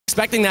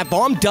Expecting that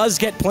bomb does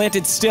get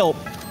planted still.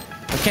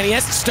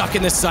 kennyS stuck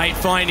in the sight,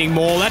 finding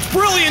Mole. That's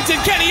brilliant,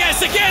 and kennyS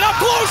again up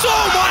close.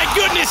 Oh my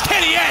goodness,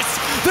 kennyS!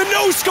 The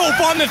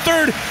no-scope on the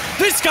third.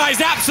 This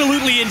guy's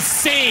absolutely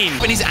insane.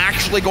 But he's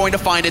actually going to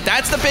find it.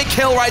 That's the big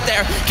kill right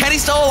there.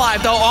 Kenny's still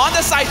alive, though, on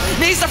the site.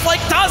 Needs to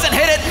flank, doesn't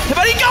hit it,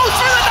 but he goes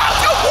for the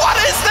knock. What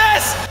is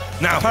this?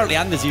 Now, apparently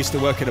Anders used to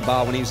work at a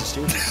bar when he was a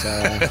student, so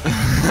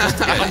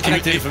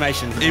unconnected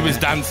information. He was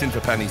dancing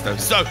for pennies, though.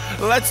 So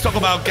let's talk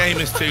about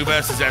Gamers 2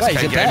 versus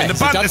SK Gaming. The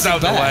banter's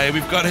out the way.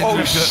 We've got it.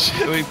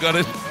 We've got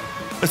it.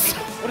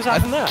 What has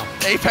happened now?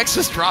 Apex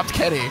just dropped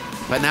Kenny.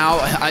 But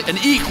now, an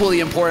equally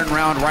important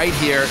round right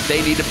here.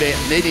 They need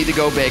to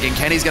go big, and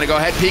Kenny's gonna go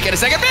ahead, peek in a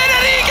second,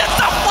 and he gets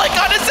the flick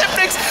on his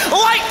Zipnix,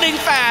 lightning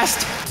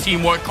fast.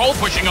 Teamwork, Cole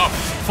pushing up,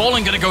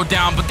 Fallen gonna go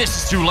down, but this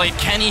is too late.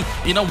 Kenny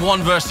in a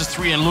 1 versus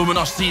 3, and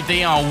Luminosity,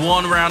 they are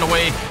 1 round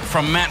away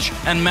from match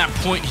and map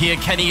point here.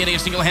 Kenny getting a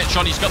single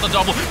headshot, he's got the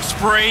double,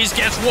 sprays,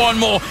 gets 1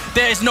 more.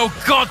 There's no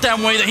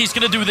goddamn way that he's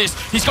gonna do this.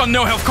 He's got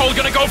no health, Cole's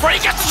gonna go for it,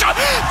 he gets the shot!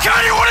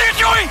 Kenny, what are you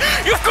doing?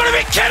 You've got to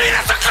be Kenny,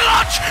 that's a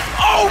clutch!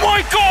 Oh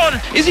my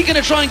god! Is he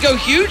gonna try and go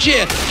huge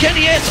here?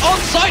 kennyS on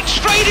site,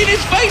 straight in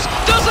his face,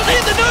 doesn't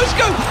hit the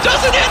no-scope,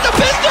 doesn't hit the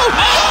pistol!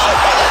 Oh,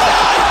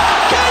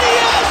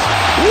 kennyS!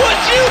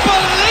 Would you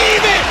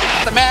believe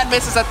it? The man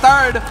misses a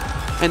third,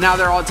 and now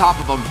they're on top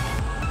of him.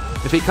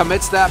 If he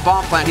commits that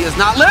bomb plant, he does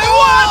not live.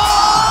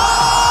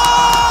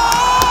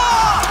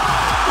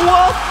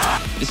 What?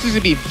 This is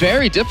gonna be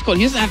very difficult.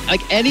 He doesn't have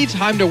like any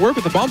time to work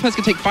with. The bomb plants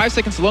can take 5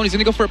 seconds alone. He's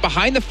gonna go for it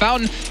behind the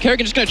fountain.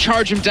 Kerrigan just gonna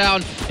charge him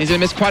down. He's gonna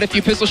miss quite a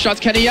few pistol shots.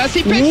 kennyS,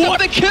 he picks up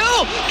the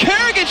kill.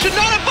 Kerrigan should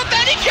not have, but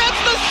then he gets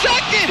the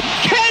second.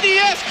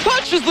 kennyS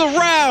clutches the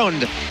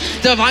round.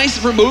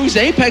 Device removes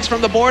Apex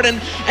from the board,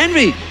 and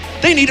Envy,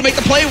 they need to make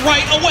the play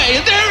right away.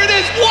 And there it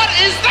is. What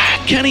is that?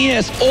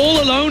 kennyS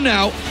all alone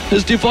now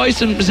as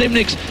Device and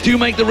Zipnix do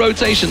make the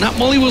rotation. That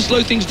molly will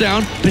slow things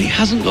down, but he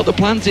hasn't got the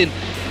plant in.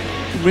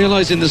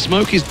 Realizing the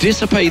smoke is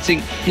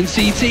dissipating in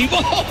CT.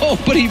 Oh,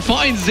 but he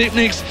finds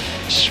Zipnix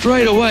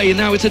straight away, and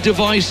now it's a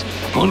Device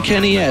on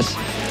kennyS.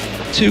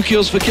 2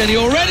 kills for Kenny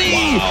already,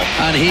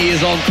 and he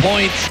is on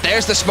point.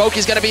 There's the smoke.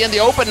 He's going to be in the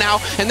open now,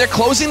 and they're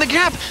closing the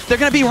gap. They're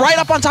going to be right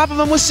up on top of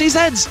him with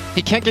CZs.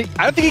 He can't get.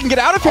 I don't think he can get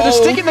out of here. They're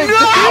sticking the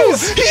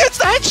fuse. He hits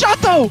the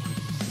headshot though.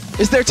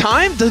 Is there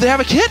time? Do they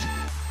have a kit?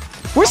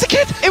 Where's the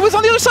kit? It was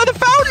on the other side of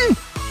the fountain.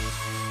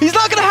 He's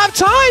not going to have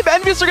time.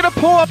 Envious are going to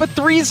pull up a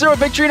 3-0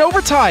 victory in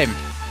overtime.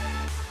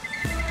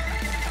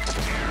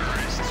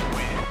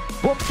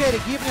 Бомб-керри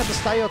гибнет,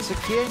 остается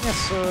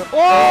kennyS.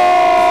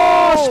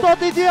 О, что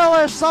ты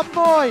делаешь со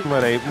мной?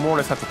 Well, they more or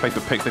less have to play for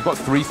picks. They've got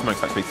 3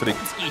 smokes actually, so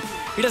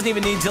He doesn't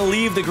even need to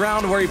leave the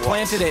ground where he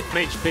planted it.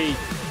 HP.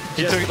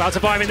 He took it about to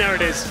buy him, and there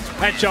it is.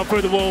 Headshot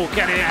through the wall,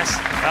 kennyS.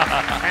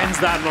 Ends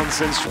that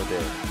nonsense.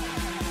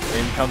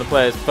 In come the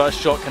players, first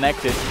shot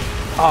connected.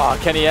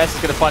 kennyS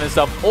is going to find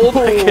himself all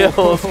the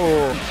kills.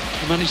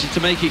 He manages to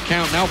make it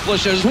count. Now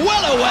Flusher's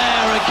well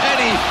aware, and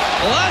Kenny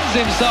lands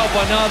himself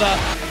another.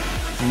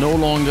 No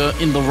longer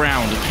in the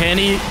round.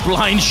 Kenny,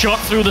 blind shot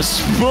through the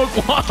smoke.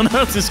 What on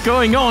earth is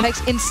going on?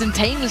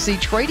 Instantaneously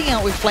trading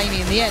out with Flamey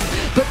in the end.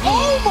 But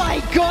oh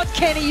my god,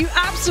 Kenny, you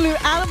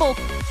absolute animal.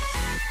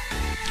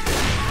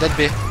 Dead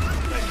B.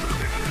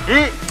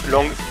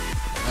 Long.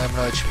 I'm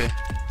low HP.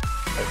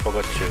 I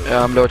forgot you.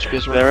 Yeah, I'm low HP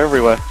as well. They're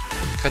everywhere.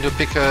 Can you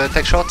pick a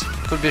tech shot?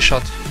 Could be a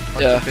shot.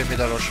 Or Yeah. could be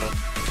middle or shot.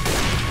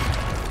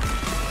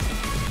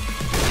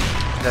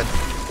 Dead.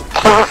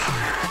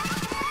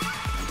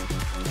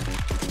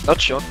 Not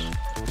shot.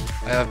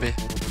 I have B.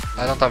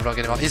 I don't have long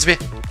anymore. It's B.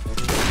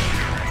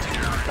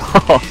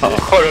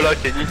 Oh là là,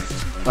 Kenny.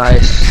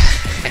 Nice.